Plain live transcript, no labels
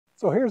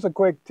So here's a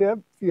quick tip.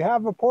 If you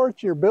have a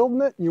porch, you're building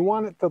it, and you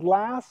want it to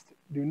last,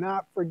 do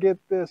not forget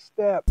this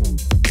step.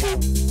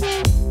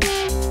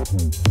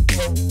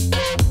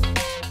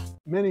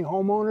 Many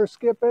homeowners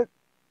skip it.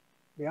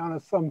 To be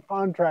honest, some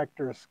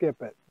contractors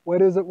skip it.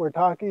 What is it we're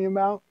talking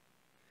about?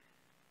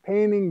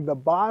 Painting the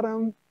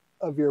bottom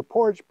of your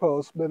porch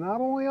post, but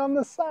not only on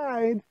the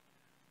side,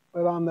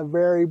 but on the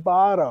very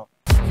bottom.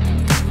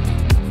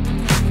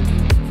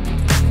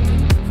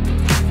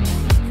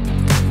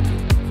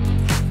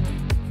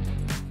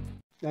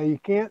 Now you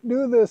can't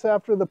do this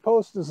after the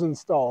post is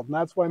installed, and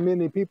that's why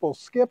many people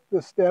skip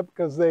this step,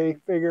 because they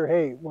figure,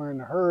 hey, we're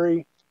in a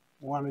hurry,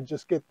 we want to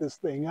just get this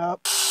thing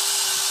up.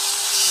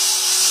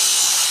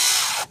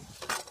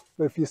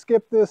 But if you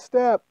skip this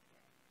step,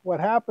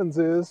 what happens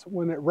is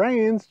when it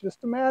rains,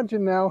 just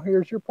imagine now,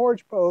 here's your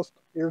porch post,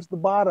 here's the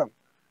bottom.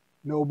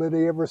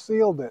 Nobody ever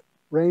sealed it.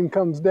 Rain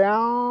comes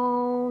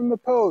down the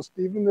post.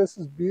 Even this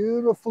is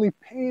beautifully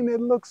painted,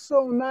 looks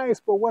so nice,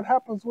 but what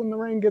happens when the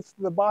rain gets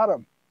to the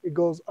bottom? It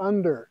goes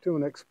under to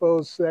an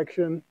exposed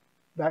section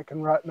that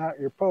can rotten out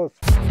your post.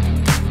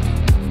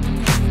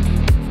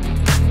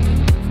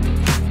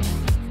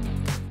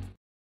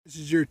 This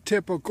is your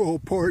typical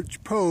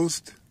porch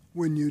post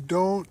when you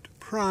don't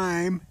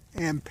prime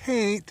and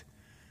paint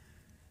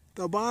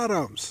the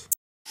bottoms.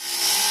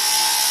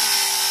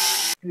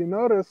 If you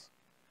notice,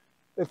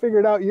 they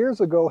figured out years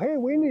ago, hey,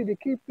 we need to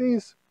keep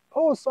these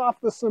posts off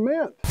the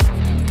cement.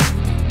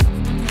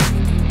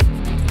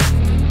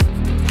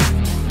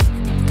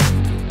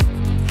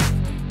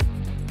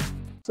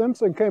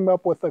 Simpson came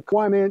up with a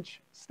 1-inch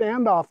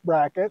standoff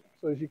bracket.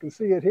 So as you can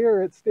see it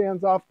here, it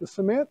stands off the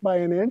cement by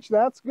 1 inch.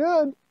 That's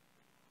good.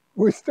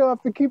 We still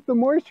have to keep the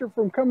moisture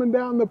from coming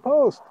down the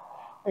post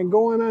and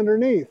going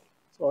underneath.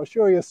 So I'll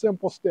show you a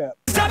simple step.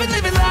 I've been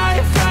living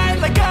life right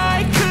like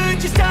I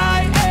could just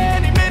die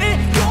any minute.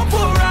 Going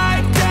for a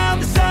ride down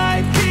the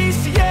side,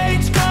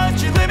 PCH,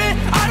 country limit.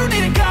 I don't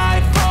need a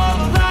guide,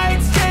 follow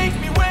lights, take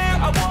me where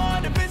I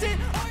want to visit.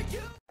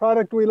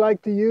 Product we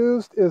like to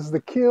use is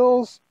the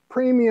Kills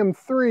Premium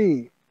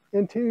 3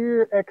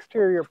 Interior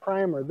Exterior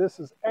Primer. This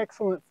is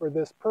excellent for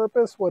this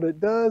purpose. What it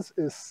does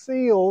is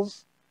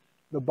seals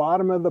the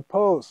bottom of the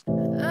post.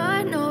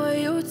 I know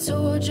you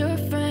told your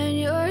friend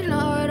you're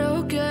not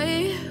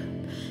okay,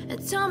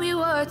 and tell me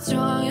what's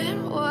wrong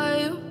and why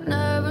you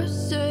never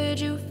said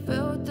you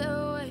felt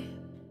that way.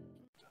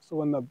 So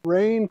when the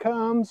rain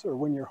comes or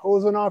when you're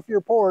hosing off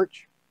your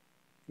porch,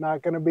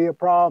 not going to be a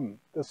problem.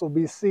 This will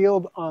be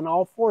sealed on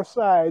all 4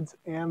 sides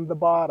and the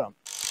bottom.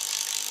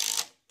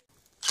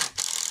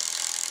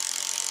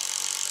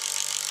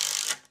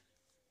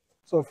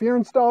 So if you're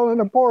installing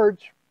a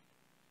porch,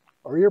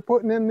 or you're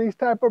putting in these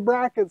type of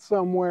brackets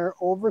somewhere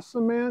over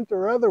cement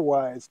or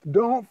otherwise,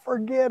 don't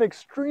forget,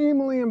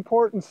 extremely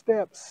important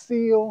step,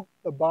 seal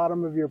the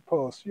bottom of your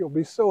post. You'll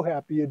be so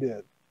happy you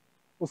did.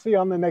 We'll see you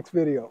on the next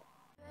video.